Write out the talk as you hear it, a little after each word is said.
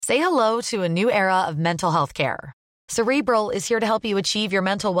Say hello to a new era of mental health care. Cerebral is here to help you achieve your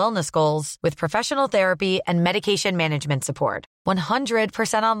mental wellness goals with professional therapy and medication management support.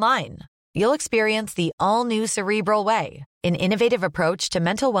 100% online. You'll experience the all-new Cerebral Way, an innovative approach to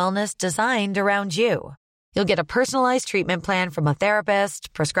mental wellness designed around you. You'll get a personalized treatment plan from a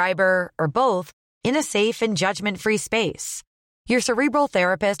therapist, prescriber, or both in a safe and judgment-free space. Your Cerebral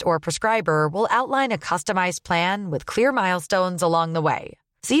therapist or prescriber will outline a customized plan with clear milestones along the way,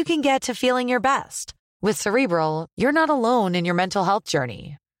 so you can get to feeling your best. With Cerebral, you're not alone in your mental health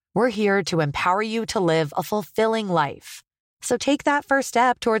journey. We're here to empower you to live a fulfilling life. So take that first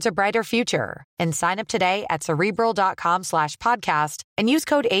step towards a brighter future and sign up today at Cerebral.com/podcast and use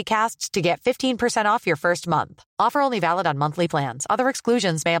code ACAST to get 15% off your first month. Offer only valid on monthly plans. Other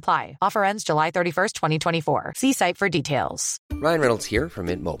exclusions may apply. Offer ends July 31st, 2024. See site for details. Ryan Reynolds here from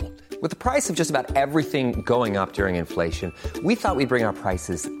Mint Mobile. With the price of just about everything going up during inflation, we thought we'd bring our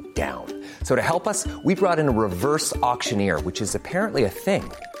prices down. So to help us, we brought in a reverse auctioneer, which is apparently a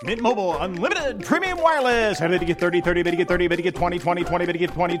thing. Mint Mobile Unlimited Premium Wireless. How to get 30, 30, bit to get 30, bit to get 20, 20, 20, bit to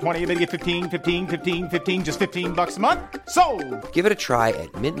get 20, 20, bit to get 15, 15, 15, 15, just $15 a month? Sold! Give it a try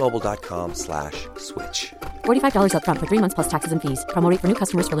at mintmobile.com/switch. $45 up front for 3 months plus taxes and fees. Promo rate for new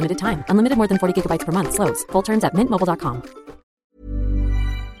customers for limited time. Unlimited more than 40 gigabytes per month. Slows full terms at mintmobile.com.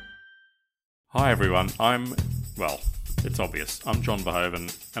 Hi everyone, it's obvious. I'm John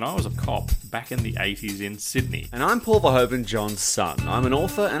Verhoeven, and I was a cop back in the 80s in Sydney. And I'm Paul Verhoeven, John's son. I'm an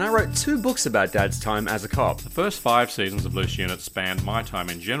author, and I wrote 2 books about Dad's time as a cop. The first 5 seasons of Loose Unit spanned my time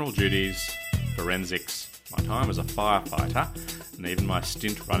in general duties, forensics, my time as a firefighter, and even my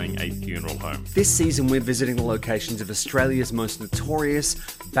stint running a funeral home. This season, we're visiting the locations of Australia's most notorious,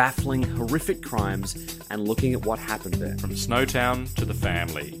 baffling, horrific crimes and looking at what happened there. From Snowtown to the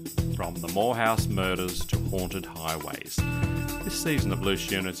family, from the Morehouse murders to haunted highways. This season of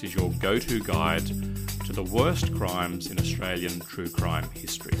Loose Units is your go-to guide to the worst crimes in Australian true crime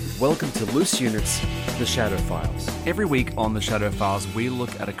history. Welcome to Loose Units, The Shadow Files. Every week on The Shadow Files, we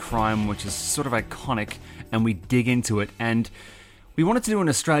look at a crime which is sort of iconic and we dig into it. And we wanted to do an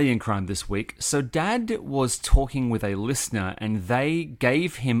Australian crime this week. So Dad was talking with a listener and they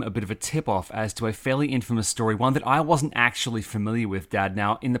gave him a bit of a tip-off as to a fairly infamous story, one that I wasn't actually familiar with, Dad.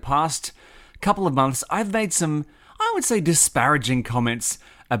 Now, in the past couple of months, I've made some, I would say, disparaging comments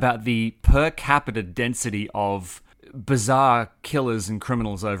about the per capita density of bizarre killers and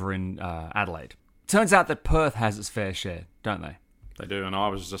criminals over in Adelaide. Turns out that Perth has its fair share, don't they? They do, and I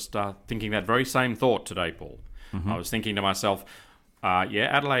was just thinking that very same thought today, Paul. Mm-hmm. I was thinking to myself,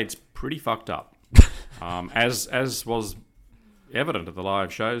 Adelaide's pretty fucked up. As was evident at the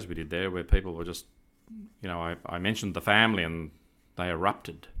live shows we did there, where people were just, I mentioned the family and they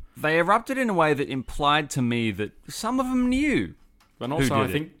erupted. They erupted in a way that implied to me that some of them knew. And also, I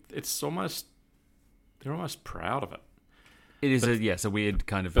think it's almost, they're almost proud of it. It is a weird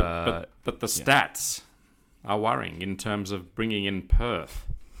kind of... But the stats are worrying in terms of bringing in Perth.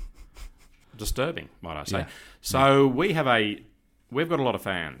 Disturbing, might I say. Yeah. So we've got a lot of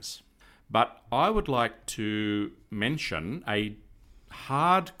fans, but I would like to mention a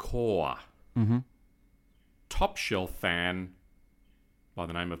hardcore top shelf fan by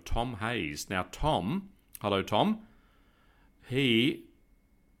the name of Tom Hayes. Now, Tom, hello Tom, he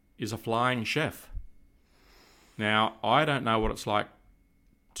is a flying chef. Now, I don't know what it's like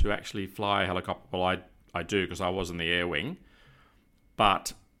to actually fly a helicopter. Well, I do because I was in the air wing,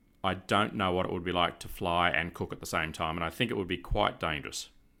 but I don't know what it would be like to fly and cook at the same time, and I think it would be quite dangerous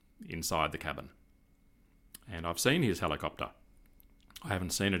inside the cabin. And I've seen his helicopter. I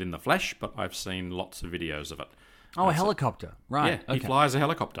haven't seen it in the flesh, but I've seen lots of videos of it. Oh, a helicopter, right. Yeah, he flies a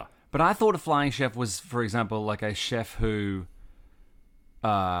helicopter. But I thought a flying chef was, for example, like a chef who...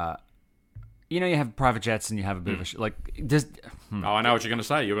 you have private jets and you have a bit of a... Oh, I know what you're going to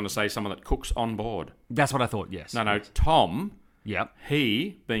say. You're going to say someone that cooks on board. That's what I thought, yes. No, Tom... Yep.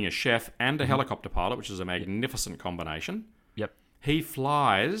 He, being a chef and a helicopter pilot, which is a magnificent combination. Yep. He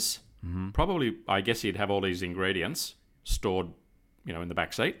flies, probably, I guess he'd have all these ingredients stored, in the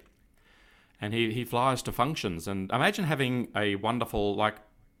back seat. And he flies to functions. And imagine having a wonderful,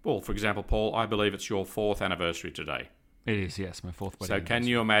 for example, Paul, I believe it's your 4th anniversary today. It is, yes, my 4th wedding. So can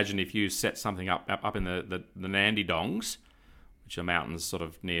you imagine if you set something up in the Nandi Dongs, which are mountains sort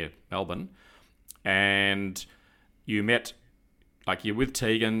of near Melbourne, and you met... you're with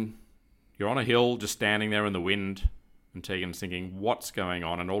Tegan, you're on a hill just standing there in the wind, and Tegan's thinking, what's going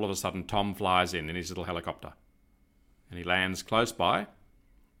on? And all of a sudden, Tom flies in his little helicopter. And he lands close by,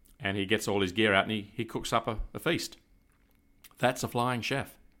 and he gets all his gear out, and he cooks up a feast. That's a flying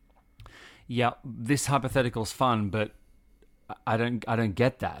chef. Yeah, this hypothetical's fun, but I don't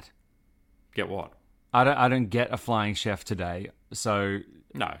get that. Get what? I don't get a flying chef today. So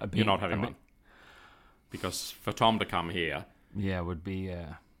No, you're not having one. Because for Tom to come here... Yeah, would be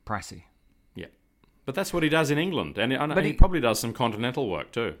pricey. Yeah. But that's what he does in England. And But he he- probably does some continental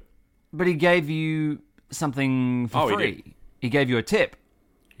work too. But he gave you something for He free. did. He gave you a tip.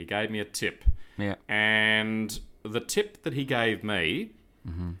 He gave me a tip. Yeah. And the tip that he gave me,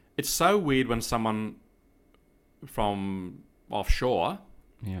 it's so weird when someone from offshore,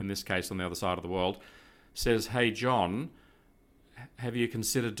 in this case on the other side of the world, says, "Hey, John, have you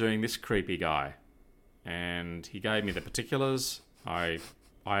considered doing this creepy guy?" And he gave me the particulars. I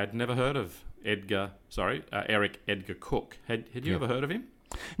had never heard of Eric Edgar Cook. Had you ever heard of him?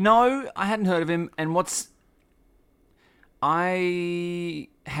 No, I hadn't heard of him. And I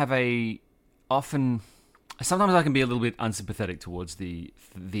have sometimes I can be a little bit unsympathetic towards the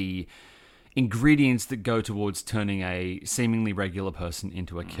ingredients that go towards turning a seemingly regular person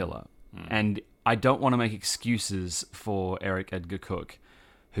into a killer. And I don't want to make excuses for Eric Edgar Cook,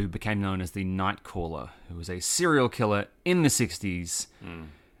 who became known as the Night Caller, who was a serial killer in the 60s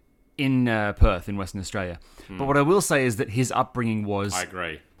in Perth, in Western Australia. But what I will say is that his upbringing was I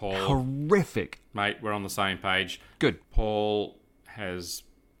agree. Paul, horrific. mate, we're on the same page. Good. Paul has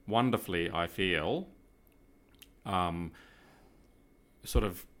wonderfully, I feel, sort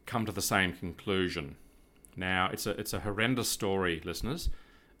of come to the same conclusion. Now, it's a horrendous story, listeners.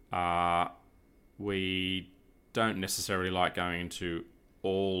 We don't necessarily like going into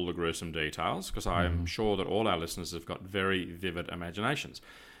all the gruesome details because I am sure that all our listeners have got very vivid imaginations.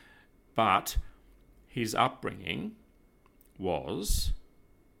 But his upbringing was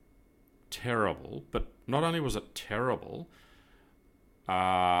terrible. But not only was it terrible,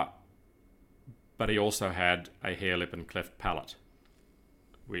 but he also had a hair lip and cleft palate,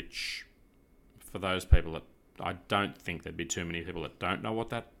 which, for those people that, I don't think there'd be too many people that don't know what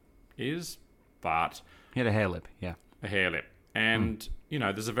that is, but He had a hair lip, yeah. a hair lip. And,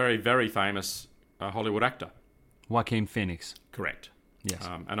 there's a very, very famous Hollywood actor. Joaquin Phoenix. Correct. Yes.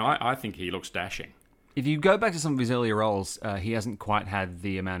 And I think he looks dashing. If you go back to some of his earlier roles, he hasn't quite had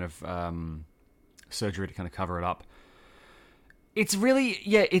the amount of surgery to kind of cover it up. It's really,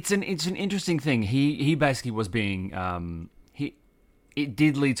 it's an interesting thing. He basically was being, it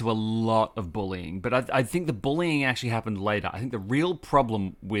did lead to a lot of bullying, but I think the bullying actually happened later. I think the real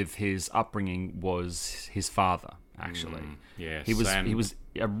problem with his upbringing was his father, actually. Yes. He was and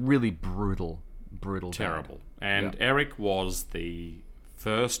a really brutal dad. terrible. And Eric was the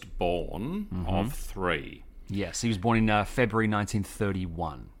firstborn of three. Yes, he was born in February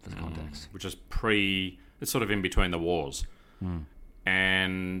 1931, for the context. Which is it's sort of in between the wars.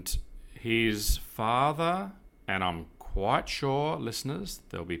 And his father, and I'm quite sure, listeners,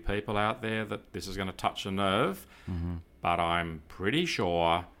 there'll be people out there that this is going to touch a nerve, but I'm pretty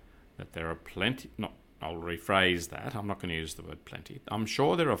sure that there are plenty, I'll rephrase that, I'm not going to use the word plenty. I'm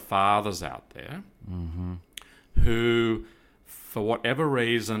sure there are fathers out there who, for whatever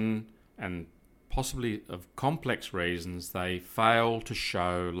reason, and possibly of complex reasons, they fail to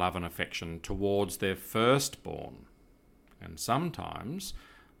show love and affection towards their firstborn. And sometimes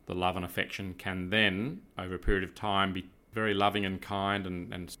the love and affection can then, over a period of time, be very loving and kind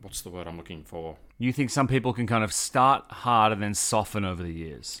and what's the word I'm looking for? You think some people can kind of start hard and then soften over the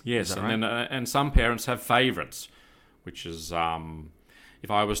years? Yes, Is that and right? then and some parents have favourites, which is if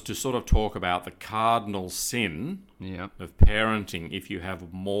I was to sort of talk about the cardinal sin of parenting, if you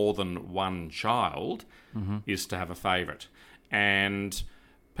have more than one child, is to have a favourite. And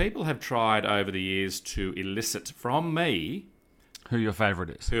people have tried over the years to elicit from me Who your favourite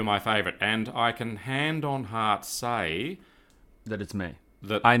is? who my favourite, and I can hand on heart say That it's me.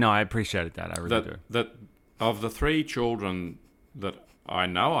 that I know, I appreciated that. I really do. that of the three children that I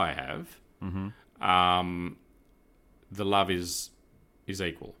know I have, the love is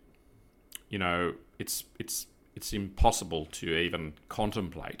equal. It's impossible to even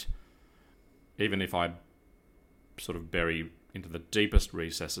contemplate, even if I sort of bury into the deepest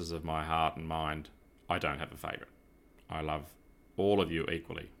recesses of my heart and mind. I don't have a favourite. I love all of you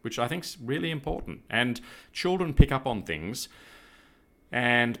equally, which I think is really important. And children pick up on things,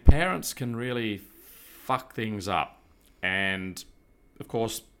 and parents can really fuck things up. And, of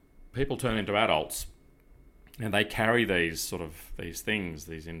course, people turn into adults, and they carry these things,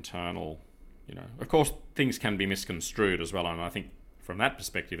 these internal, Of course, things can be misconstrued as well, and I think from that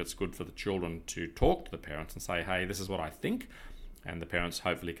perspective, it's good for the children to talk to the parents and say, hey, this is what I think. And the parents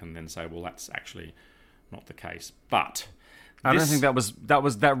hopefully can then say, well, that's actually not the case. But I don't think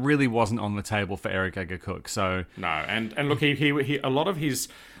that really wasn't on the table for Eric Edgar Cook. So no, and look, he a lot of his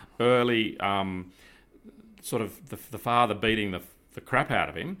early sort of the father beating the crap out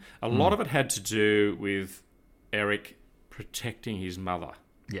of him, a lot of it had to do with Eric protecting his mother.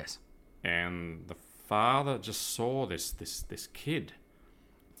 Yes. And the father just saw this kid.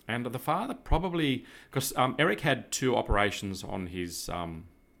 And the father probably... Because Eric had 2 operations on his...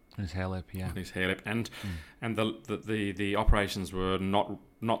 his hair lip, yeah. On his hair lip. And the operations were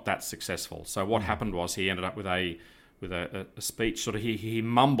not that successful. So what happened was he ended up with a speech, sort of he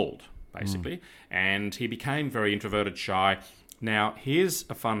mumbled, basically. And he became very introverted, shy. Now, here's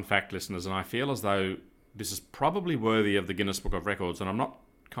a fun fact, listeners, and I feel as though this is probably worthy of the Guinness Book of Records, and I'm not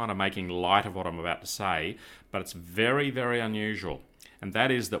kind of making light of what I'm about to say, but it's very, very unusual. And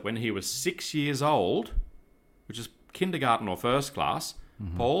that is that when he was 6 years old, which is kindergarten or first class,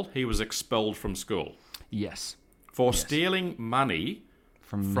 Paul, he was expelled from school. Yes. For stealing money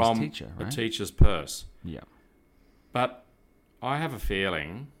From his teacher, right? a teacher's purse. Yeah. But I have a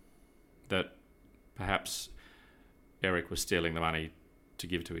feeling that perhaps Eric was stealing the money to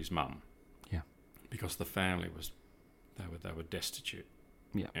give to his mum. Yeah. Because the family they were destitute.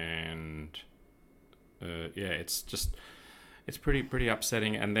 Yeah. And it's pretty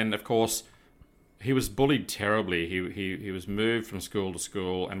upsetting. And then of course he was bullied terribly. He was moved from school to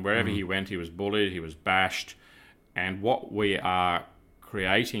school, and wherever he went he was bullied, he was bashed. And what we are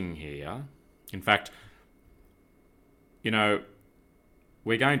creating here, in fact, we're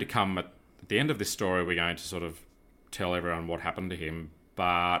going to come at the end of this story, we're going to sort of tell everyone what happened to him,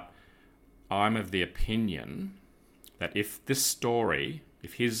 but I'm of the opinion that if this story,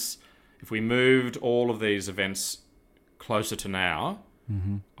 if we moved all of these events closer to now,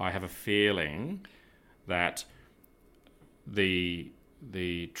 I have a feeling that the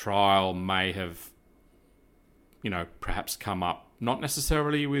trial may have, perhaps come up, not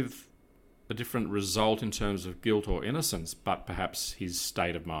necessarily with a different result in terms of guilt or innocence, but perhaps his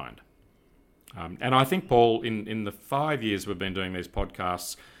state of mind. And I think, Paul, in the 5 years we've been doing these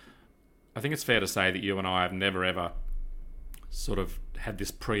podcasts, I think it's fair to say that you and I have never, ever sort of had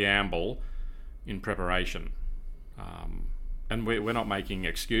this preamble in preparation. And we're not making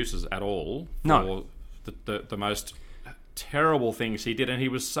excuses at all for the most terrible things he did. And he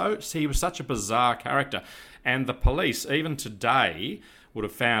was such a bizarre character. And the police, even today, would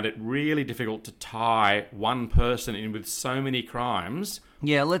have found it really difficult to tie one person in with so many crimes.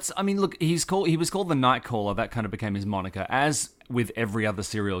 Yeah, look, he was called the Nightcaller. That kind of became his moniker. As with every other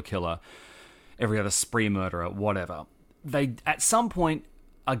serial killer, every other spree murderer, whatever, they at some point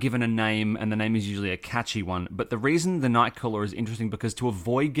are given a name, and the name is usually a catchy one. But the reason the Nightcaller is interesting because to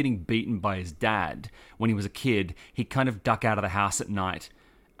avoid getting beaten by his dad when he was a kid, he'd kind of duck out of the house at night,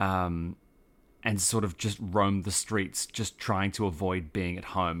 and sort of just roam the streets, just trying to avoid being at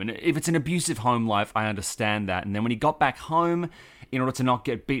home. And if it's an abusive home life, I understand that. And then when he got back home, in order to not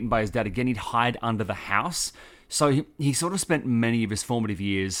get beaten by his dad again, he'd hide under the house. So he sort of spent many of his formative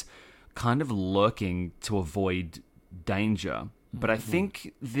years kind of lurking to avoid danger. But I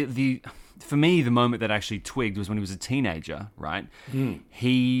think for me, the moment that actually twigged was when he was a teenager, right?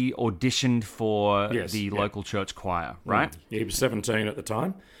 He auditioned for the local church choir, right? Yeah, he was 17 at the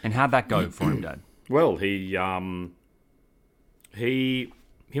time. And how'd that go for him, Dad? Well, he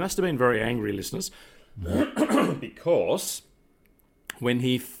must have been very angry, listeners, because when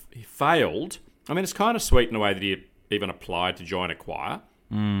he failed, I mean, it's kind of sweet in a way that he even applied to join a choir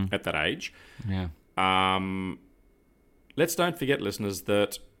at that age. Yeah. Let's don't forget, listeners,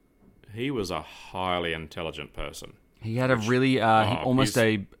 that he was a highly intelligent person. He had a really almost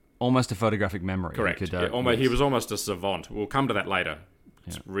a photographic memory. Correct. He was almost a savant. We'll come to that later.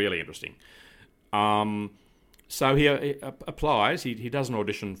 It's really interesting. So he applies. He does an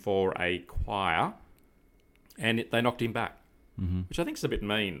audition for a choir, and they knocked him back, which I think is a bit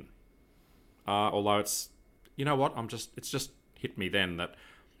mean. Although it's, you know what? It's just hit me then that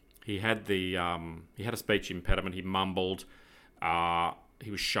he had a speech impediment. He mumbled. He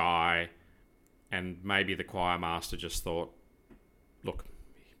was shy, and maybe the choir master just thought, look,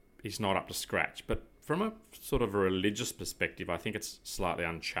 he's not up to scratch. But from a sort of a religious perspective, I think it's slightly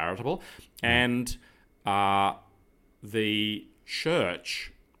uncharitable. And the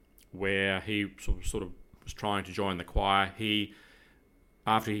church where he sort of was trying to join the choir,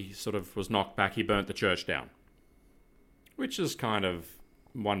 after he sort of was knocked back, he burnt the church down, which is kind of,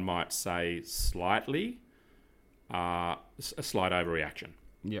 one might say, slightly a slight overreaction.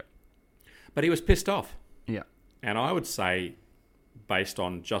 Yeah. But he was pissed off. Yeah. And I would say, based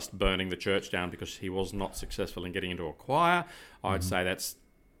on just burning the church down because he was not successful in getting into a choir, I'd say that's,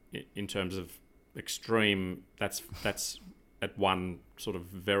 in terms of extreme, that's at one sort of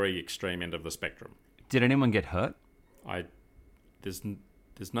very extreme end of the spectrum. Did anyone get hurt? There's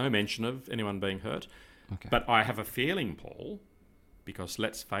no mention of anyone being hurt. Okay. But I have a feeling, Paul, because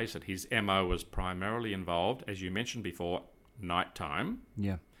let's face it, his MO was primarily involved, as you mentioned before, nighttime,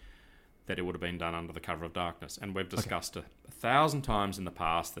 Yeah. that it would have been done under the cover of darkness. And we've discussed a 1,000 times in the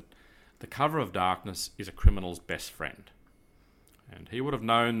past that the cover of darkness is a criminal's best friend. And he would have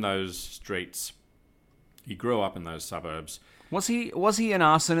known those streets. He grew up in those suburbs. Was he an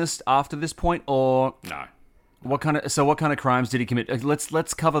arsonist after this point, or No. what kind of crimes did he commit?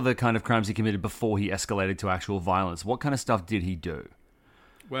 Let's cover the kind of crimes he committed before he escalated to actual violence. What kind of stuff did he do?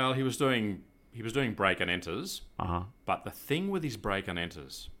 Well, he was doing break and enters. Uh-huh. But the thing with his break and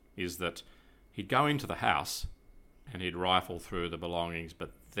enters is that he'd go into the house and he'd rifle through the belongings,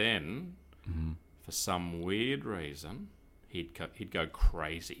 but then, for some weird reason, he'd go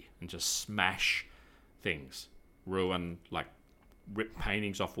crazy and just smash things, ruin, like rip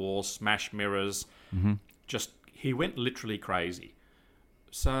paintings off walls, smash mirrors. He went literally crazy.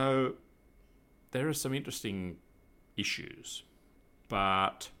 So there are some interesting issues,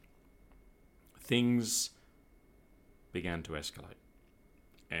 but things began to escalate.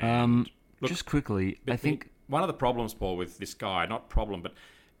 And Just quickly, I think one of the problems, Paul, with this guy, not problem, but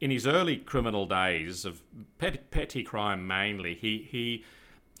in his early criminal days of petty crime mainly, he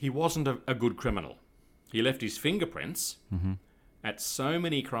wasn't a good criminal. He left his fingerprints at so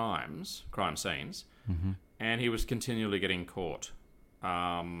many crime scenes, and he was continually getting caught.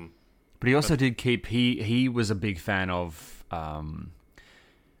 But he also did keep. He was a big fan of.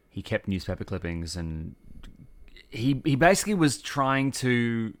 He kept newspaper clippings, and he basically was trying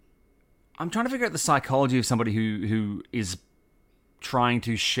to. I'm trying to figure out the psychology of somebody who is trying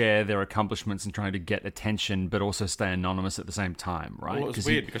to share their accomplishments and trying to get attention, but also stay anonymous at the same time, right? Well, it was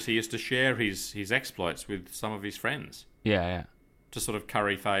weird because he used to share his exploits with some of his friends. Yeah. To sort of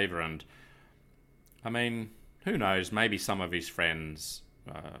curry favour, and I mean, who knows? Maybe some of his friends,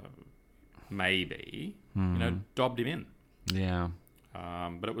 dobbed him in. Yeah.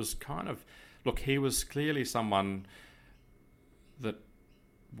 But it was kind of, look, he was clearly someone that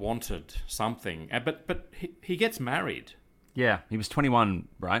wanted something. But he gets married. Yeah, he was 21,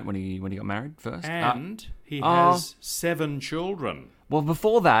 right, when he got married first? And he has 7 children. Well,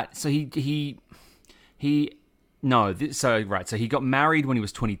 before that, so so he got married when he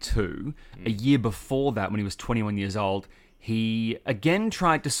was 22. A year before that, when he was 21 years old, he again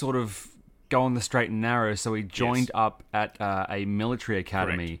tried to sort of go on the straight and narrow, so he joined up at a military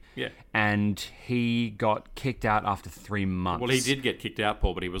academy. Correct. Yeah. And he got kicked out after 3 months. Well, he did get kicked out,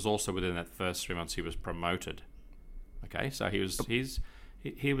 Paul, but he was also within that first 3 months he was promoted. Okay, so he's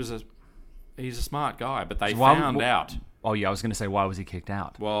a smart guy, but they found out. Oh yeah, I was going to say, why was he kicked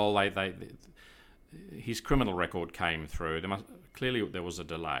out? Well, his criminal record came through. Clearly there was a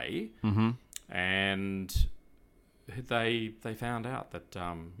delay, and they found out that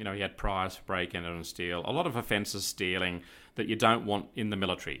he had priors for break-in and steal. A lot of offences stealing that you don't want in the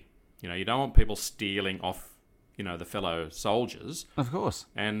military. You don't want people stealing off the fellow soldiers. Of course.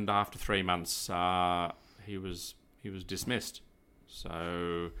 And after 3 months, he was dismissed.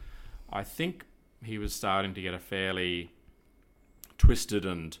 So I think he was starting to get a fairly twisted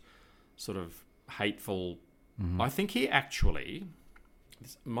and sort of hateful. I think he actually.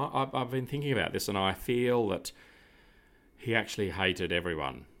 I've been thinking about this, and I feel that he actually hated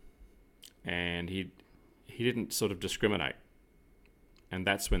everyone, and he didn't sort of discriminate, and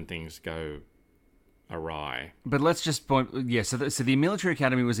that's when things go awry. But let's just point. Yeah, so the military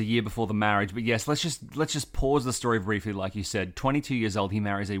academy was a year before the marriage. But yes, let's just pause the story briefly. Like you said, 22 years old, he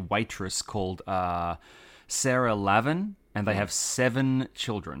marries a waitress called Sarah Lavin, and they have 7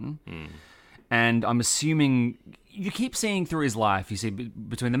 children. And I'm assuming you keep seeing through his life. You see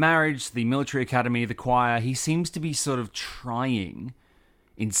between the marriage, the military academy, the choir, he seems to be sort of trying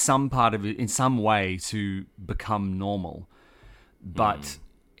in some way to become normal, but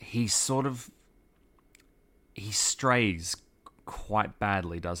he strays quite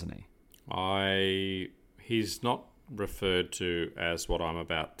badly, doesn't he? He's not referred to as what I'm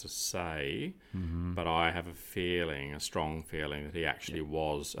about to say, but I have a strong feeling that he actually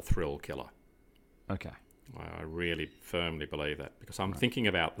was a thrill killer. Okay. I really firmly believe that, because I'm thinking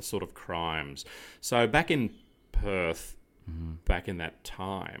about the sort of crimes. So back in Perth, back in that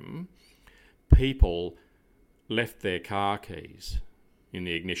time, people left their car keys in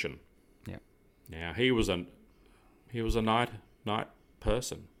the ignition. Yeah. Now he was a night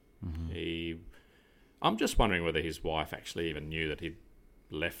person. I'm just wondering whether his wife actually even knew that he'd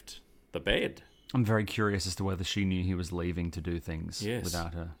left the bed. I'm very curious as to whether she knew he was leaving to do things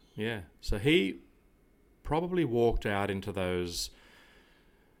without her. Yeah. So he probably walked out into those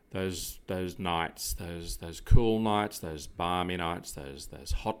nights, those cool nights, those balmy nights,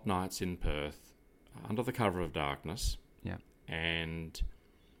 those hot nights in Perth, under the cover of darkness, Yeah. and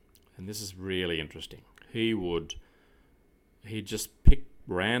this is really interesting. He'd just pick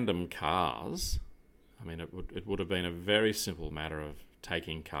random cars. I mean, it would have been a very simple matter of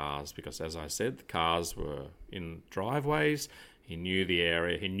taking cars because, as I said, the cars were in driveways. He knew the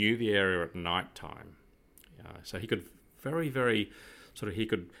area. He knew the area at night time, so he could very, very he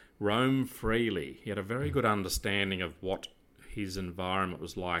could roam freely. He had a very good understanding of what his environment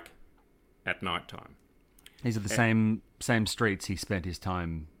was like at night time. These are the same streets he spent his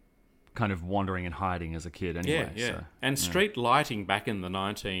time kind of wandering and hiding as a kid anyway. Yeah. So, and street lighting back in the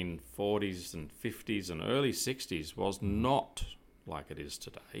 1940s and 50s and early 60s was not like it is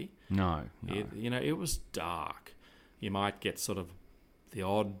today. No. It was dark. You might get sort of the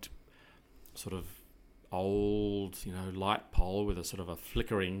odd sort of old, light pole with a sort of a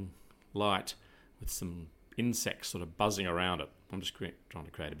flickering light with some insects sort of buzzing around it. I'm just trying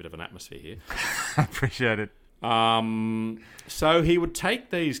to create a bit of an atmosphere here. I appreciate it. So he would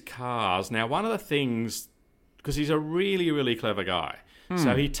take these cars. Now, one of the things, because he's a really, really clever guy,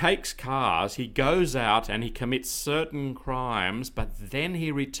 so he takes cars, he goes out and he commits certain crimes, but then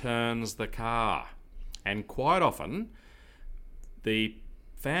he returns the car. And quite often, the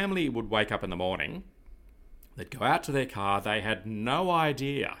family would wake up in the morning, they'd go out to their car, they had no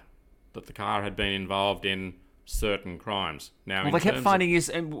idea that the car had been involved in certain crimes. Now, Well, they kept finding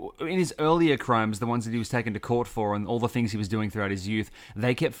in his earlier crimes, the ones that he was taken to court for and all the things he was doing throughout his youth,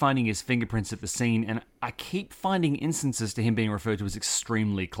 they kept finding his fingerprints at the scene, and I keep finding instances to him being referred to as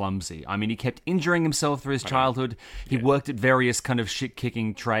extremely clumsy. I mean, he kept injuring himself through his childhood. He worked at various kind of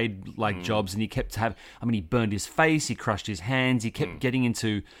shit-kicking trade-like jobs, and he burned his face, he crushed his hands, he kept getting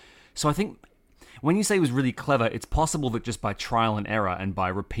into... So I think... When you say he was really clever, it's possible that just by trial and error and by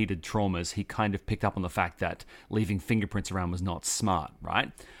repeated traumas, he kind of picked up on the fact that leaving fingerprints around was not smart,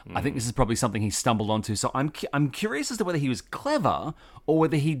 right? I think this is probably something he stumbled onto. So I'm curious as to whether he was clever or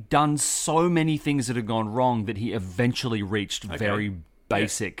whether he'd done so many things that had gone wrong that he eventually reached very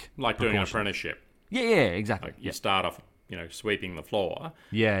basic like doing an proportions. apprenticeship. Yeah, exactly. Like you start off, sweeping the floor.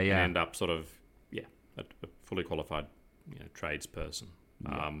 Yeah. And end up sort of, a fully qualified, tradesperson.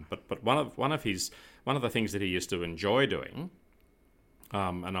 But one of the things that he used to enjoy doing,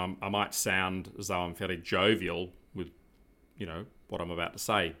 and I might sound as though I'm fairly jovial with, what I'm about to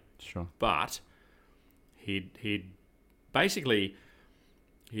say. Sure. But he'd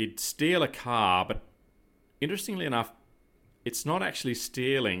steal a car, but interestingly enough, it's not actually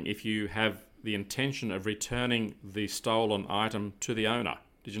stealing if you have the intention of returning the stolen item to the owner.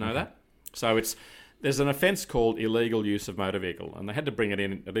 Did you know that? So there's an offence called illegal use of motor vehicle, and they had to bring it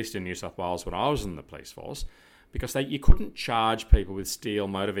in, at least in New South Wales when I was in the police force, because you couldn't charge people with steal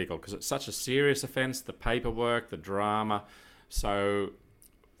motor vehicle because it's such a serious offence, the paperwork, the drama. So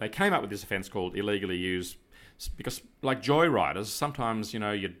they came up with this offence called illegally used, because like joyriders, sometimes,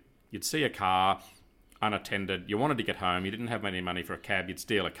 you'd see a car unattended, you wanted to get home, you didn't have any money for a cab, you'd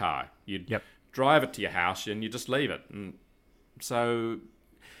steal a car. You'd drive it to your house and you just leave it. And so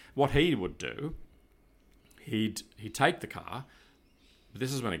what he would do, he'd take the car, but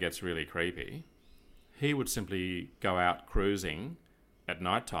this is when it gets really creepy. He would simply go out cruising at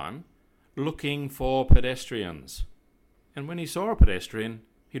night time looking for pedestrians. And when he saw a pedestrian,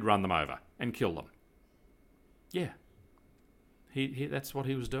 he'd run them over and kill them. Yeah. He that's what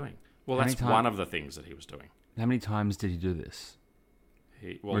he was doing. Well, that's one of the things that he was doing. How many times did he do this?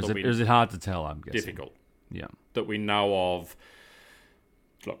 Or is it hard to tell, I'm guessing? Difficult. Yeah. That we know of.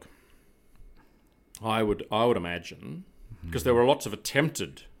 Look, I would imagine, because there were lots of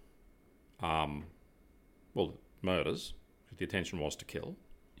attempted, murders. The intention was to kill.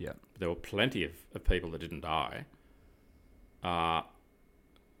 Yeah. But there were plenty of people that didn't die.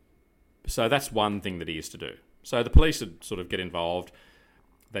 So that's one thing that he used to do. So the police would sort of get involved.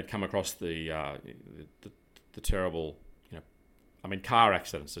 They'd come across the terrible, car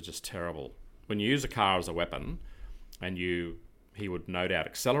accidents are just terrible. When you use a car as a weapon, and he would no doubt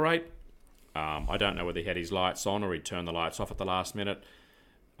accelerate. I don't know whether he had his lights on or he'd turn the lights off at the last minute.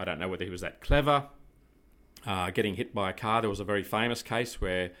 I don't know whether he was that clever. Getting hit by a car, there was a very famous case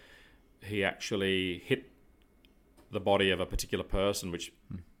where he actually hit the body of a particular person, which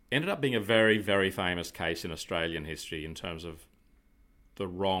ended up being a very, very famous case in Australian history in terms of the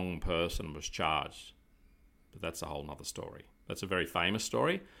wrong person was charged. But that's a whole nother story. That's a very famous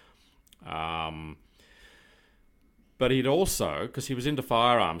story. But he'd also, because he was into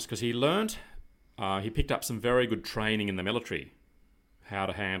firearms, because he learnt, he picked up some very good training in the military, how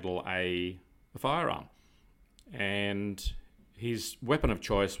to handle a firearm. And his weapon of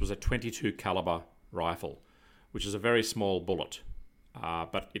choice was a .22 caliber rifle, which is a very small bullet,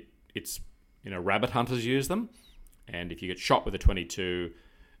 but it's rabbit hunters use them. And if you get shot with a 22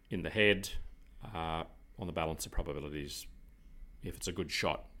 in the head, on the balance of probabilities, if it's a good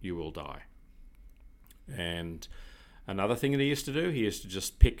shot, you will die. And another thing that he used to do, he used to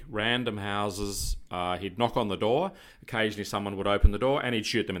just pick random houses. He'd knock on the door. Occasionally someone would open the door and he'd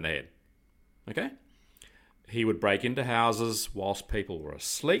shoot them in the head. Okay? He would break into houses whilst people were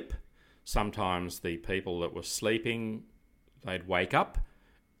asleep. Sometimes the people that were sleeping, they'd wake up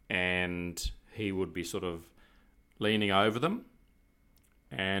and he would be sort of leaning over them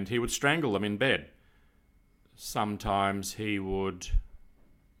and he would strangle them in bed. Sometimes he would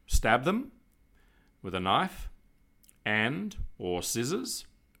stab them with a knife or scissors.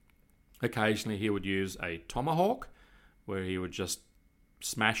 Occasionally he would use a tomahawk where he would just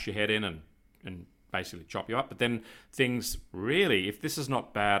smash your head in and basically chop you up. But then things really, if this is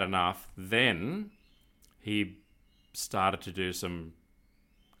not bad enough, then he started to do some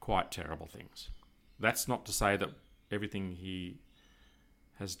quite terrible things. That's not to say that everything he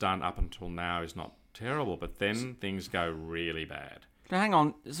has done up until now is not terrible, but then things go really bad. Now, hang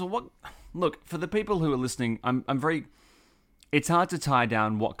on. So what? Look, for the people who are listening, I'm very... It's hard to tie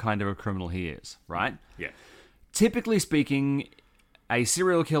down what kind of a criminal he is, right? Yeah. Typically speaking, a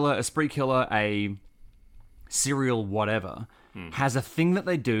serial killer, a spree killer, a serial whatever, has a thing that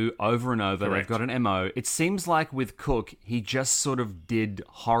they do over and over. Correct. They've got an MO. It seems like with Cook, he just sort of did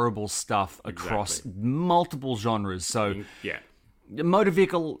horrible stuff across multiple genres. So, Yeah. motor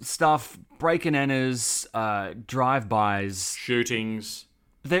vehicle stuff, break-and-enters, drive-bys. Shootings.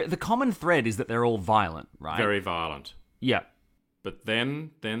 The common thread is that they're all violent, right? Very violent. Yeah. But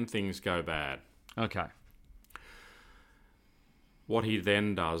then things go bad. Okay. What he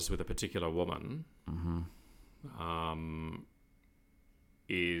then does with a particular woman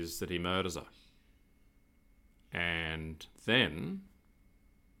is that he murders her. And then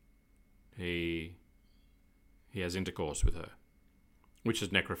he has intercourse with her, which is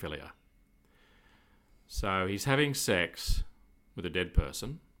necrophilia. So he's having sex with a dead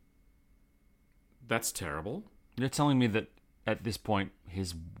person. That's terrible. You're telling me that at this point,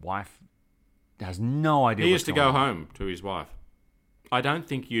 his wife has no idea He what's used to going go on. home to his wife. I don't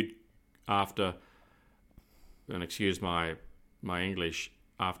think you'd, after, and excuse my English,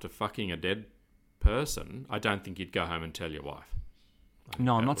 after fucking a dead person, I don't think you'd go home and tell your wife.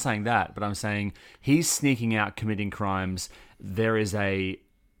 No, I'm not saying that, but I'm saying he's sneaking out, committing crimes. There is a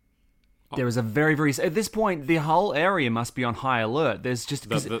very, very... At this point, the whole area must be on high alert. There's just...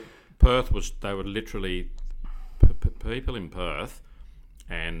 Perth was... They were literally... people in Perth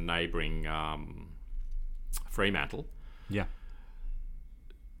and neighbouring Fremantle. Yeah.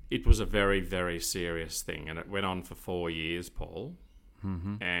 It was a very, very serious thing, and it went on for 4 years, Paul.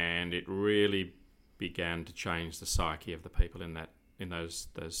 Mm-hmm. And it really began to change the psyche of the people in those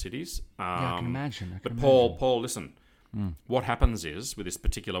cities. I can imagine. But Paul, listen. What happens is with this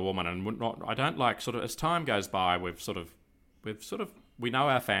particular woman, and I don't like sort of as time goes by, we know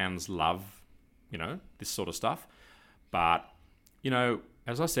our fans love, this sort of stuff, but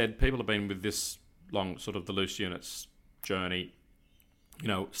as I said, people have been with this long, sort of the loose units journey.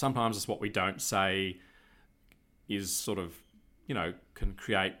 Sometimes it's what we don't say is sort of, can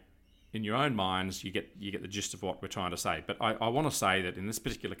create in your own minds. You get the gist of what we're trying to say. But I want to say that in this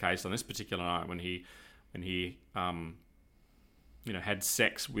particular case, on this particular night, when he had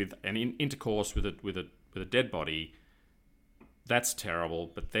sex with and intercourse with a dead body, that's terrible.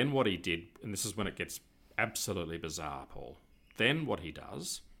 But then what he did, and this is when it gets absolutely bizarre, Paul. Then what he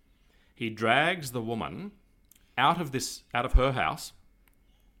does, he drags the woman out of her house.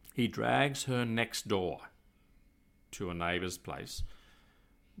 He drags her next door to a neighbour's place.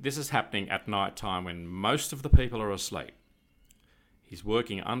 This is happening at night time when most of the people are asleep. He's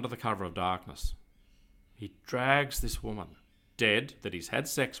working under the cover of darkness. He drags this woman, dead, that he's had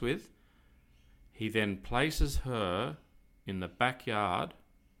sex with. He then places her in the backyard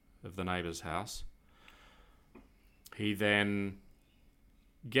of the neighbour's house. He then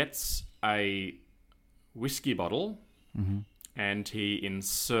gets a whiskey bottle and he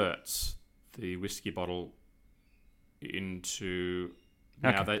inserts the whiskey bottle into...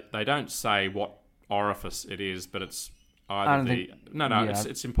 Now, they don't say what orifice it is, but it's either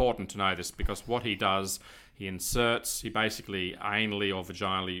it's important to know this, because what he does, he basically anally or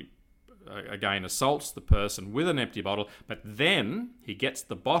vaginally, again, assaults the person with an empty bottle, but then he gets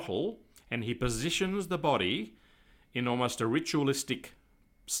the bottle and he positions the body in almost a ritualistic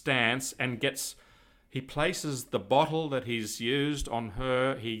stance and he places the bottle that he's used on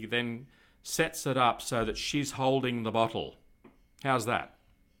her. He then sets it up so that she's holding the bottle. How's that?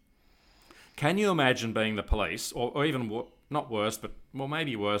 Can you imagine being the police, or even not worse, but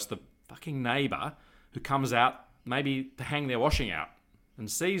maybe worse, the fucking neighbour who comes out maybe to hang their washing out and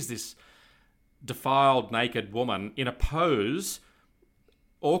sees this defiled naked woman in a pose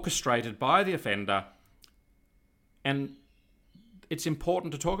orchestrated by the offender. And it's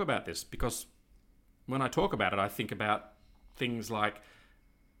important to talk about this, because when I talk about it, I think about things like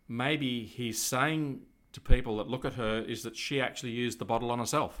maybe he's saying to people that look at her is that she actually used the bottle on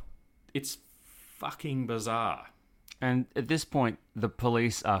herself. It's fucking bizarre. And at this point, the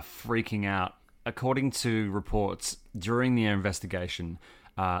police are freaking out. According to reports, during the investigation,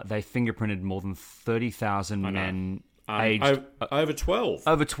 they fingerprinted more than 30,000 men aged... over 12.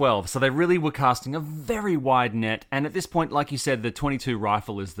 Over 12. So they really were casting a very wide net. And at this point, like you said, the .22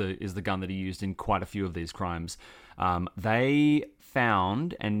 rifle is the gun that he used in quite a few of these crimes. They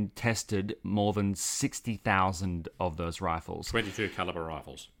found and tested more than 60,000 of those rifles. 22 caliber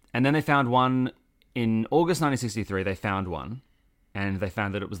rifles. And then they found one in August 1963. They found one, and they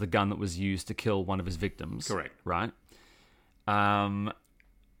found that it was the gun that was used to kill one of his victims. Correct. Right? And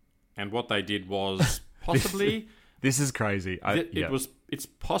what they did was possibly... This is crazy. It's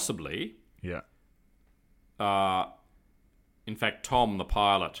possibly... Yeah. In fact, Tom, the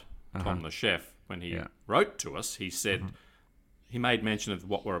pilot, Tom, the chef, when he wrote to us, he said... He made mention of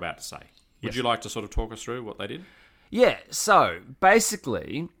what we're about to say. Would you like to sort of talk us through what they did? Yeah, so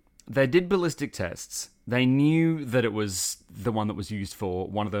basically, they did ballistic tests. They knew that it was the one that was used for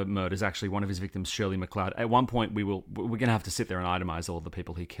one of the murders, actually one of his victims, Shirley MacLeod. At one point, we're going to have to sit there and itemize all the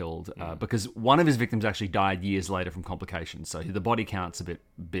people he killed, because one of his victims actually died years later from complications, so the body count's a bit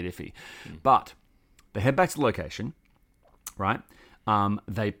iffy. But they head back to the location, right?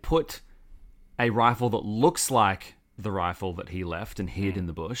 They put a rifle that looks like the rifle that he left and hid in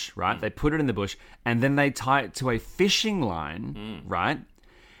the bush, right? They put it in the bush, and then they tie it to a fishing line, right?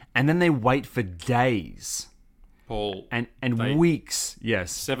 And then they wait for days. Paul. And weeks,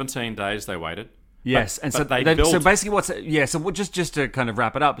 yes. 17 days they waited. Yes, but so basically so just to kind of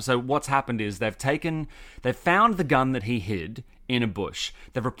wrap it up, so what's happened is they've found the gun that he hid in a bush.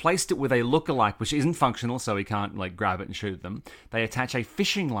 They've replaced it with a lookalike, which isn't functional, so he can't like grab it and shoot them. They attach a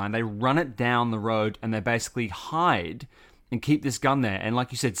fishing line, they run it down the road, and they basically hide and keep this gun there. And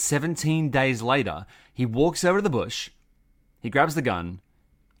like you said, 17 days later, he walks over to the bush, he grabs the gun,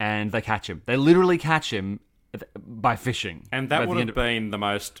 and they catch him. They literally catch him by fishing. And that would have been the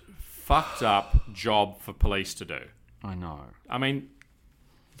most fucked up job for police to do. I know. I mean,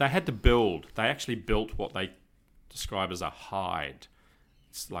 they actually built what they describe as a hide.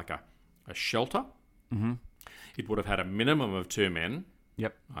 It's like a shelter. Mm-hmm. It would have had a minimum of 2 men.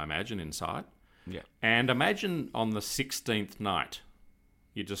 Yep. I imagine inside. Yeah. And imagine on the 16th night,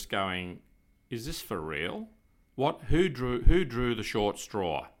 you're just going, is this for real? Who drew the short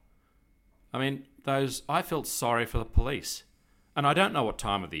straw? I mean, I felt sorry for the police. And I don't know what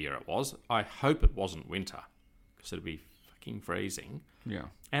time of the year it was. I hope it wasn't winter, because it'd be fucking freezing. Yeah.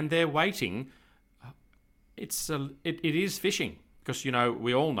 And they're waiting. It is fishing, because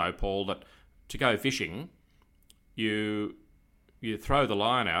we all know, Paul, that to go fishing, you throw the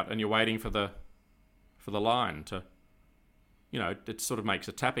line out and you're waiting for the line to, it sort of makes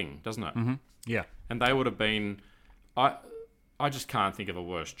a tapping, doesn't it? Mm-hmm. Yeah. And they would have been, I just can't think of a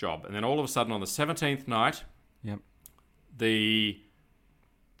worse job. And then all of a sudden on the 17th night, yep, the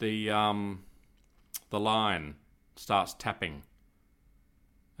line starts tapping,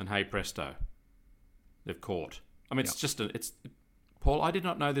 and hey presto, they've caught. I mean, it's Paul, I did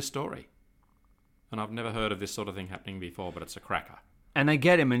not know this story, and I've never heard of this sort of thing happening before, but it's a cracker. And they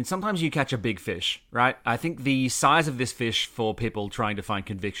get him, and sometimes you catch a big fish, right? I think the size of this fish for people trying to find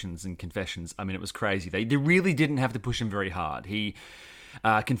convictions and confessions, I mean, it was crazy. They really didn't have to push him very hard. He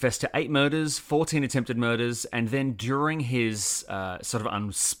confessed to 8 murders, 14 attempted murders, and then during his sort of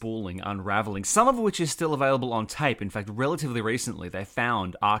unraveling, some of which is still available on tape. In fact, relatively recently, they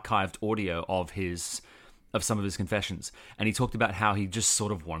found archived audio of some of his confessions, and he talked about how he just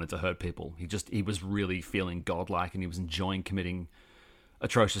sort of wanted to hurt people. He was really feeling godlike, and he was enjoying committing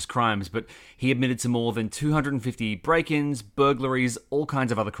atrocious crimes, but he admitted to more than 250 break-ins, burglaries, all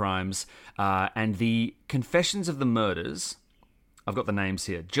kinds of other crimes, and the confessions of the murders, I've got the names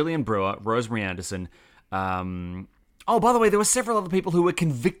here, Gillian Brewer, Rosemary Anderson, by the way, there were several other people who were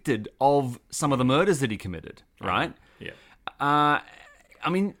convicted of some of the murders that he committed, right? Yeah. I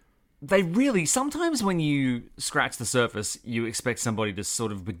mean, they really, sometimes when you scratch the surface, you expect somebody to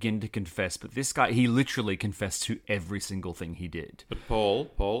sort of begin to confess, but this guy, he literally confessed to every single thing he did. But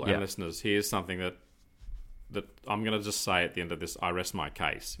Paul, and listeners, here's something that I'm going to just say at the end of this. I rest my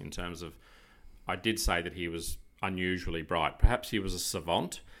case in terms of, I did say that he was unusually bright. Perhaps he was a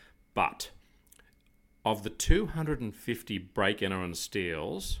savant, but of the 250 break-enter and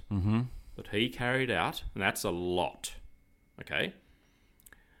steals that he carried out, and that's a lot, okay?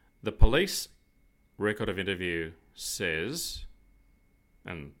 The police record of interview says,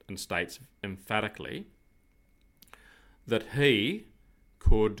 and states emphatically, that he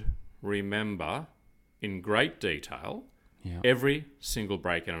could remember in great detail every single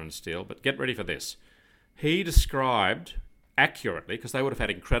break-enter and steal. But get ready for this. He described accurately, because they would have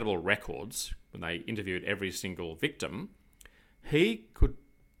had incredible records when they interviewed every single victim, he could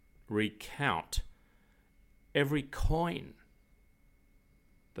recount every coin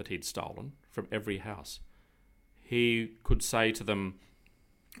that he'd stolen from every house. He could say to them,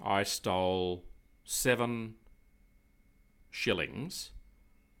 I stole 7 shillings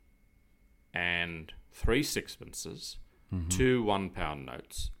and 3 sixpences, 2 £1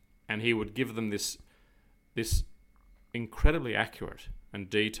 notes, and he would give them this incredibly accurate and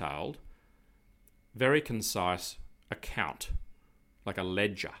detailed, very concise account, like a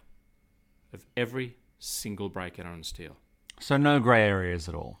ledger, of every single break-enter and steal. So no grey areas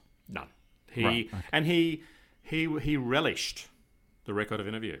at all? None. And he relished the record of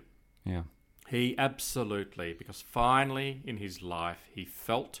interview. Yeah. He absolutely, because finally in his life he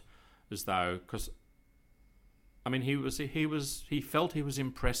felt as though, because I mean he felt he was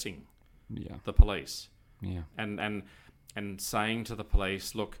impressing the police. Yeah. And saying to the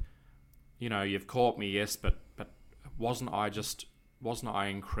police, look, you know, you've caught me, yes, but wasn't I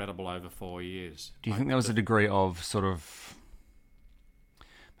incredible over 4 years? Do you think there was a degree of sort of,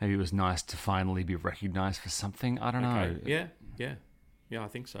 maybe it was nice to finally be recognised for something? I don't know. Yeah, I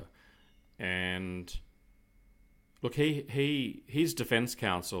think so. And look, his defence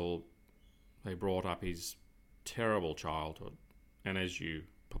counsel, they brought up his terrible childhood, and as you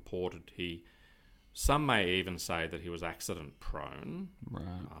purported, some may even say that he was accident prone,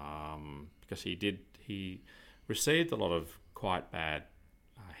 Right. because he received a lot of quite bad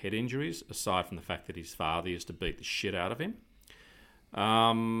head injuries, aside from the fact that his father used to beat the shit out of him.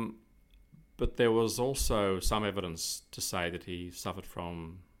 But there was also some evidence to say that he suffered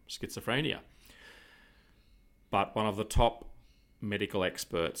from schizophrenia. But one of the top medical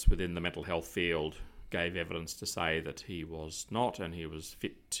experts within the mental health field gave evidence to say that he was not, and he was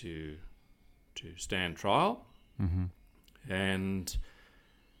fit to stand trial. And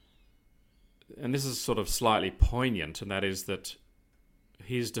this is sort of slightly poignant, and that is that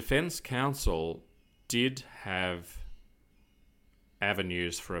his defence counsel did have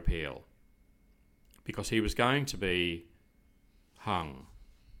avenues for appeal, because he was going to be hung,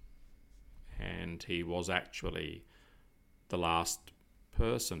 and he was actually the last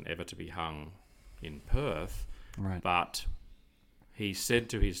person ever to be hung in Perth. Right. But he said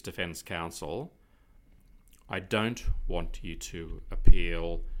to his defence counsel, I don't want you to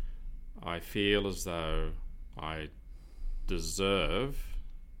appeal. I feel as though I deserve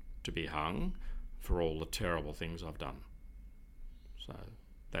to be hung for all the terrible things I've done. So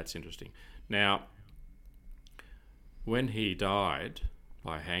that's interesting. Now, when he died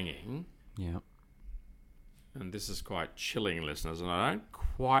by hanging, and this is quite chilling, listeners, and I don't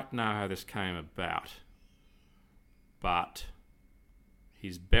quite know how this came about, but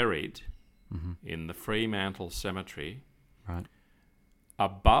he's buried in the Fremantle Cemetery, Right.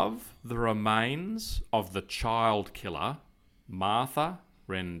 above the remains of the child killer Martha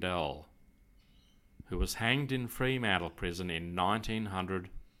Rendell, who was hanged in Fremantle Prison in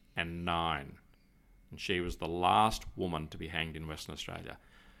 1909. And she was the last woman to be hanged in Western Australia.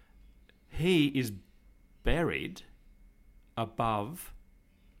 He is buried above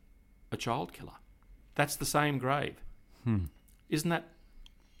a child killer. That's the same grave. Isn't that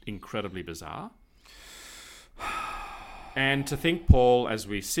incredibly bizarre? And to think, Paul, as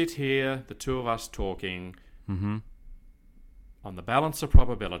we sit here, the two of us talking, on the balance of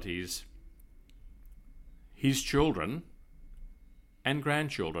probabilities, his children and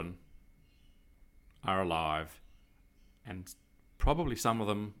grandchildren are alive, and probably some of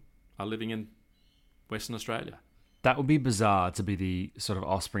them are living in Western Australia. That would be bizarre to be the sort of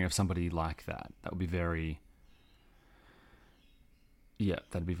offspring of somebody like that. That would be very... Yeah,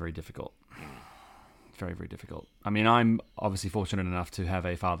 that'd be very difficult. Very, very difficult. I mean, I'm obviously fortunate enough to have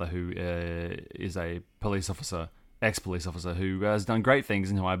a father who is a police officer, ex-police officer, who has done great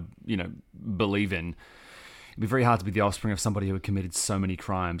things and who I, believe in. It'd be very hard to be the offspring of somebody who had committed so many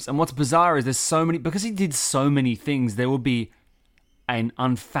crimes. And what's bizarre is there's so many... Because he did so many things, there would be an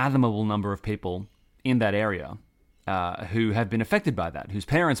unfathomable number of people in that area who have been affected by that, whose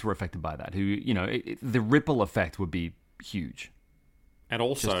parents were affected by that, who, the ripple effect would be huge. And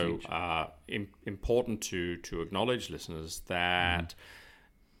also important to acknowledge, listeners, that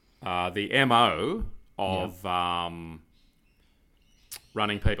the MO of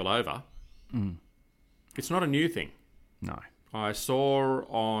running people over. It's not a new thing. No. I saw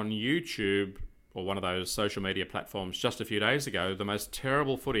on YouTube or one of those social media platforms just a few days ago, the most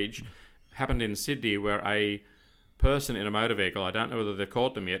terrible footage happened in Sydney where a person in a motor vehicle, I don't know whether they've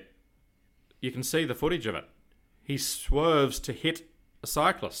caught them yet, you can see the footage of it. He swerves to hit a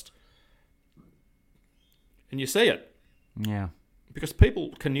cyclist. And you see it. Yeah. Because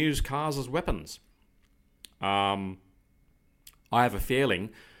people can use cars as weapons. I have a feeling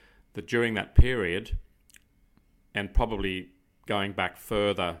that during that period, and probably going back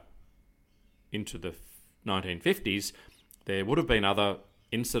further into the 1950s, there would have been other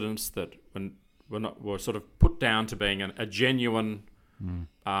incidents that were sort of put down to being a genuine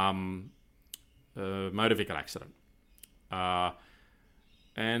motor vehicle accident.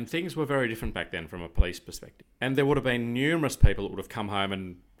 And things were very different back then from a police perspective. And there would have been numerous people that would have come home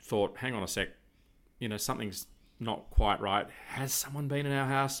and thought, hang on a sec, something's not quite right. Has someone been in our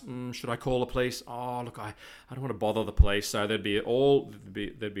house? Should I call the police? Oh, look, I don't want to bother the police. So there'd be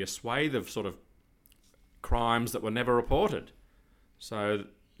a swathe of sort of crimes that were never reported. So,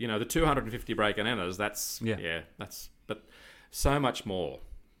 the 250 break and enters, but so much more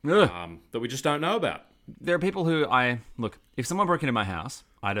that we just don't know about. There are people who if someone broke into my house,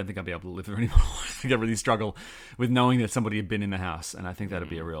 I don't think I'd be able to live there anymore. I think I'd really struggle with knowing that somebody had been in the house, and I think that'd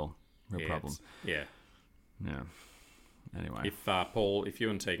be a real problem. Yeah. Anyway. If Paul, if you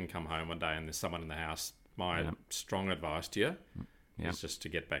and Tegan come home one day and there's someone in the house, my strong advice to you is just to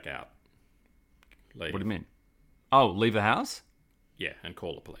get back out. Leave. What do you mean? Oh, leave the house? Yeah, and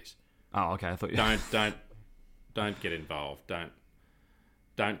call the police. Oh, okay. I thought you don't get involved.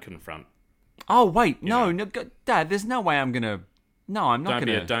 Don't confront. Oh wait, no, Dad. There's no way I'm gonna. No, I'm not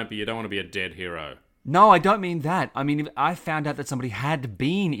gonna. You don't want to be a dead hero. No, I don't mean that. I mean, if I found out that somebody had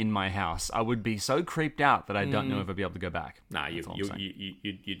been in my house, I would be so creeped out that I don't know if I'd be able to go back. Nah, you'd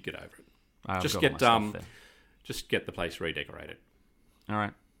get over it. I'll just get the place redecorated. All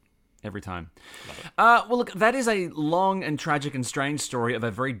right. Every time. Well, look, that is a long and tragic and strange story of a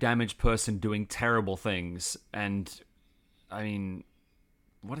very damaged person doing terrible things. And, I mean,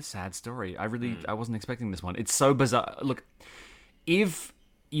 what a sad story. I wasn't expecting this one. It's so bizarre. Look, if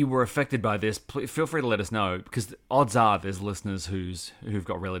you were affected by this, feel free to let us know, because odds are there's listeners who've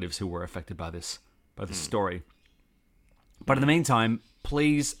got relatives who were affected by this story. But in the meantime,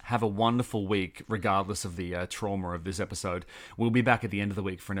 please have a wonderful week, regardless of the trauma of this episode. We'll be back at the end of the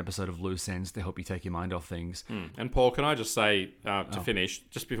week for an episode of Loose Ends to help you take your mind off things. And Paul, can I just say, to finish,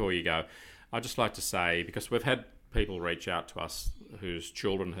 just before you go, I'd just like to say, because we've had people reach out to us whose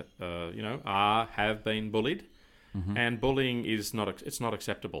children, have been bullied, and bullying is not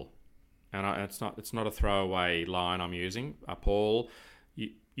acceptable, and it's not a throwaway line I'm using. Paul,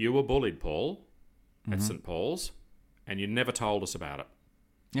 you were bullied, Paul, at St. Paul's. And you never told us about it.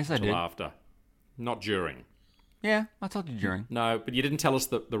 Yes, I did. After. Not during. Yeah, I told you during. No, but you didn't tell us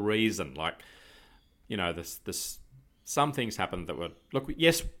the reason. Like, this some things happened that were... Look,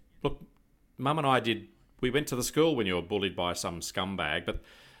 Mum and I did... We went to the school when you were bullied by some scumbag, but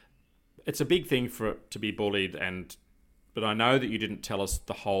it's a big thing for it to be bullied, but I know that you didn't tell us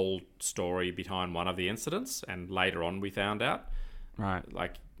the whole story behind one of the incidents, and later on we found out. Right.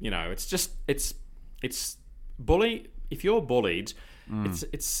 Like, it's bully. If you're bullied,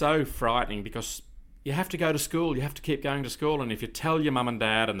 it's so frightening because you have to go to school. You have to keep going to school. And if you tell your mum and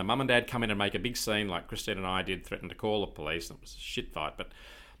dad, and the mum and dad come in and make a big scene like Christine and I did, threaten to call the police, and it was a shit fight. But,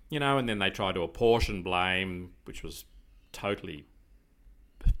 and then they try to apportion blame, which was totally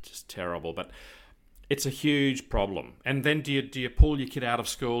just terrible. But it's a huge problem. And then do you pull your kid out of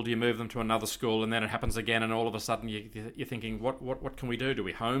school? Do you move them to another school? And then it happens again, and all of a sudden you're thinking, what can we do? Do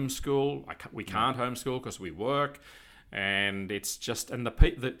we homeschool? We can't homeschool because we work. And it's just... And the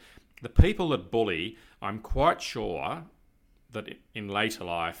people that bully, I'm quite sure that in later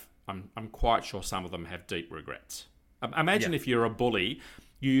life, I'm quite sure some of them have deep regrets. Imagine if you're a bully,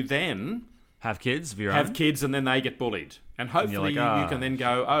 you then... Have kids of your own? Have kids, and then they get bullied. And hopefully you can then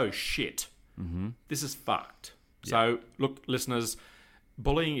go, oh, shit. This is fucked. Yeah. So, look, listeners,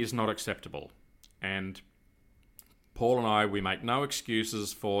 bullying is not acceptable. And Paul and I, we make no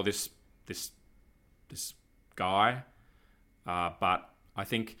excuses for this guy. But I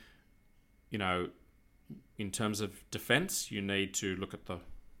think, in terms of defense, you need to look at the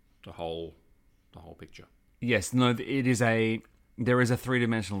whole picture. Yes, no, there is a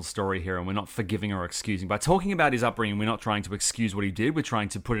three-dimensional story here, and we're not forgiving or excusing. By talking about his upbringing, we're not trying to excuse what he did. We're trying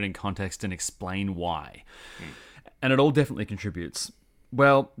to put it in context and explain why. And it all definitely contributes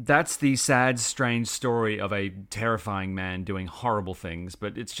Well, that's the sad, strange story of a terrifying man doing horrible things,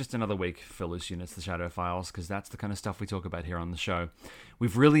 but it's just another week for Loose Units, the Shadow Files, because that's the kind of stuff we talk about here on the show.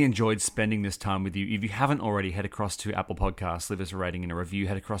 We've really enjoyed spending this time with you. If you haven't already, head across to Apple Podcasts, leave us a rating and a review,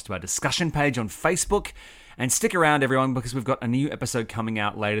 head across to our discussion page on Facebook, and stick around, everyone, because we've got a new episode coming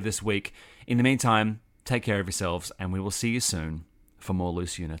out later this week. In the meantime, take care of yourselves, and we will see you soon for more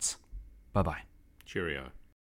Loose Units. Bye-bye. Cheerio.